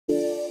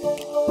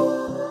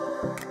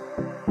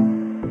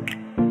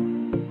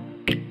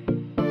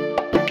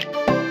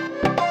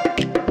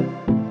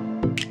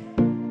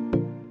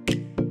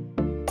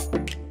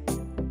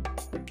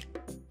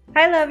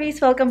Hi lovies,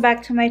 welcome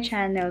back to my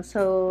channel.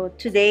 So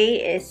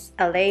today is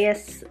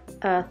Alea's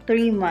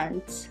 3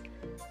 months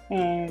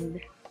and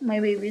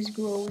my baby is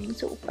growing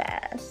so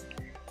fast.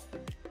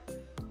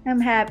 I'm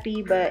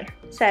happy but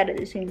sad at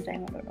the same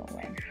time. I don't know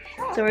why.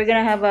 So we're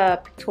gonna have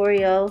a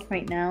pictorial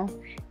right now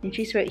and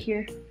she's right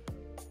here.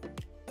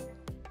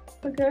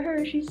 Look at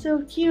her, she's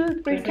so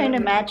cute. We're kind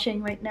of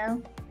matching right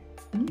now.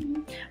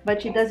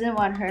 But she doesn't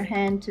want her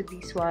hand to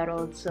be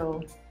swaddled,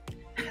 so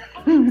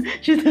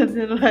she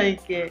doesn't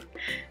like it.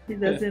 She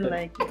doesn't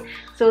like it.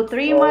 So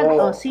 3 months.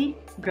 Oh, see,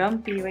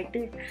 grumpy right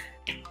there.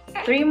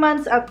 3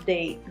 months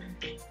update.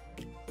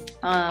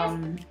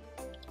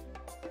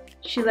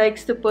 She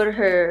likes to put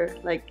her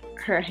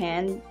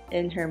hand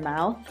in her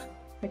mouth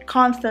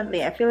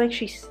constantly. I feel like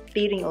she's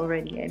feeding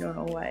already. I don't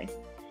know why.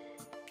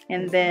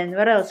 And then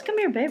what else? Come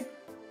here, babe.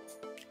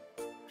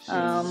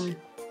 She's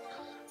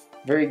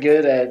very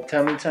good at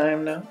tummy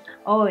time now.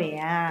 Oh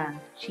yeah,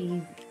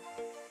 she's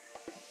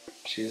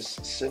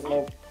sitting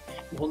up,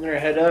 holding her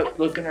head up,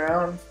 looking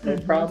around, no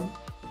problem.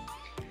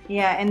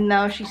 Yeah, and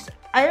now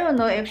I don't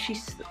know if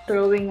she's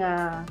throwing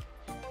a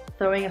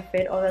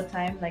fit all the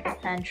time, like a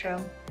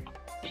tantrum.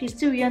 She's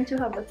too young to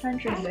have a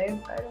tantrum,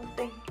 babe. I don't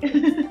think.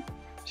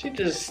 She's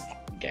just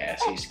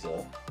gassy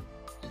still.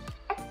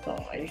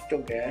 Oh, he's still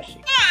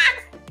gassy.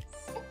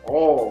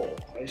 Oh,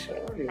 I saw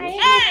you.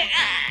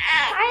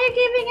 Are you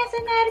giving us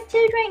an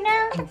attitude right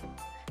now?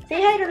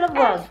 Say hi to the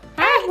vlog.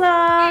 Hi,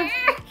 vlog.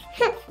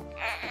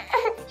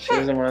 She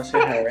doesn't want to say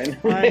hi right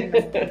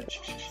now.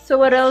 So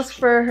what else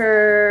for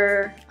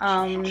her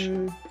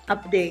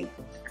update?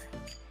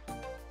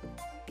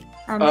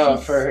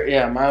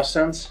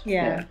 Milestones.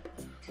 Yeah.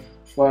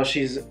 Well,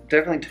 she's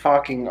definitely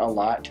talking a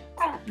lot.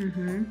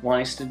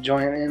 Wants to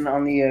join in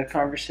on the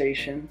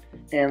conversation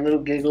and little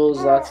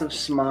giggles, lots of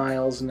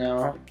smiles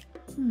now.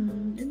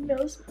 It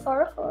melts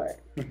our heart.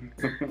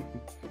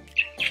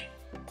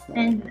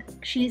 And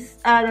she's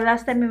the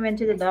last time we went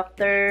to the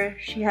doctor,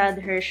 she had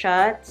her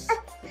shots.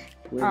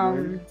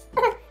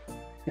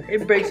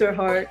 It breaks her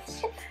heart.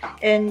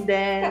 And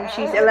then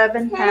she's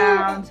 11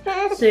 pounds,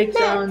 6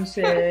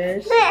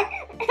 ounces.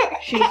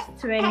 She's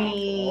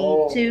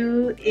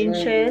 22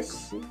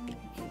 inches.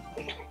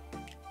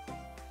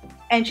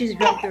 And she's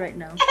grumpy right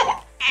now.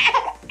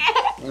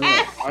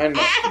 I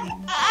know.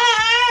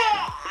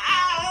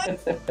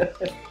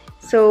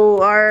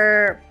 So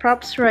our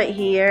props right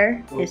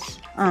here is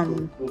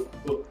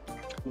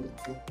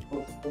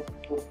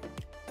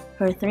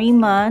her 3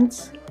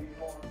 months,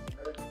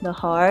 the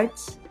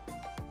hearts,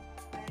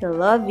 the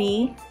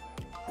lovey,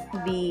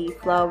 the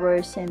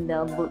flowers, and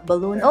the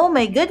balloon. Oh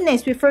my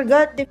goodness, we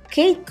forgot the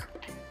cake.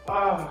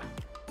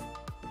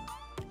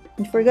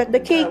 We forgot the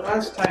cake.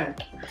 Last time.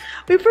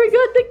 We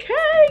forgot the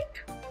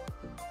cake.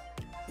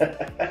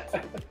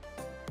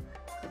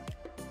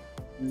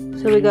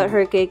 So we got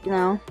her cake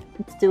now.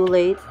 It's too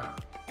late.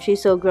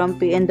 She's so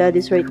grumpy and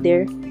daddy's right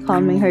there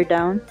calming her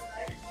down.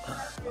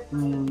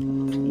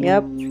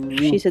 Yep,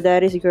 she's a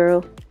daddy's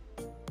girl.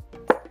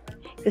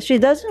 Cause she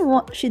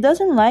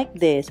doesn't like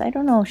this. I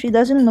don't know. She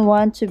doesn't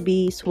want to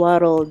be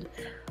swaddled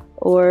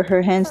or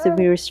her hands to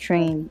be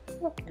restrained.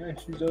 Yeah,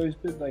 she's always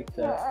been like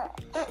that.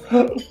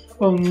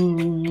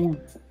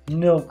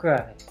 No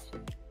cry.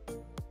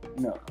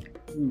 No.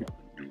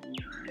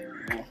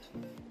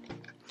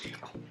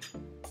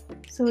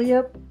 So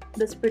yep,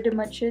 that's pretty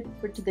much it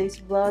for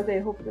today's vlog. I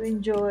hope you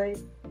enjoyed.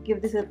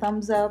 Give this a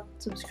thumbs up,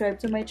 subscribe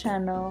to my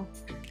channel,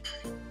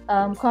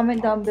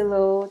 comment down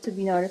below to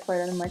be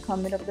notified on my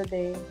comment of the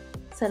day.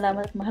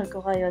 Salamat at mahal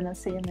ko kayo. I'll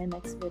see you in my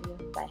next video.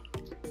 Bye.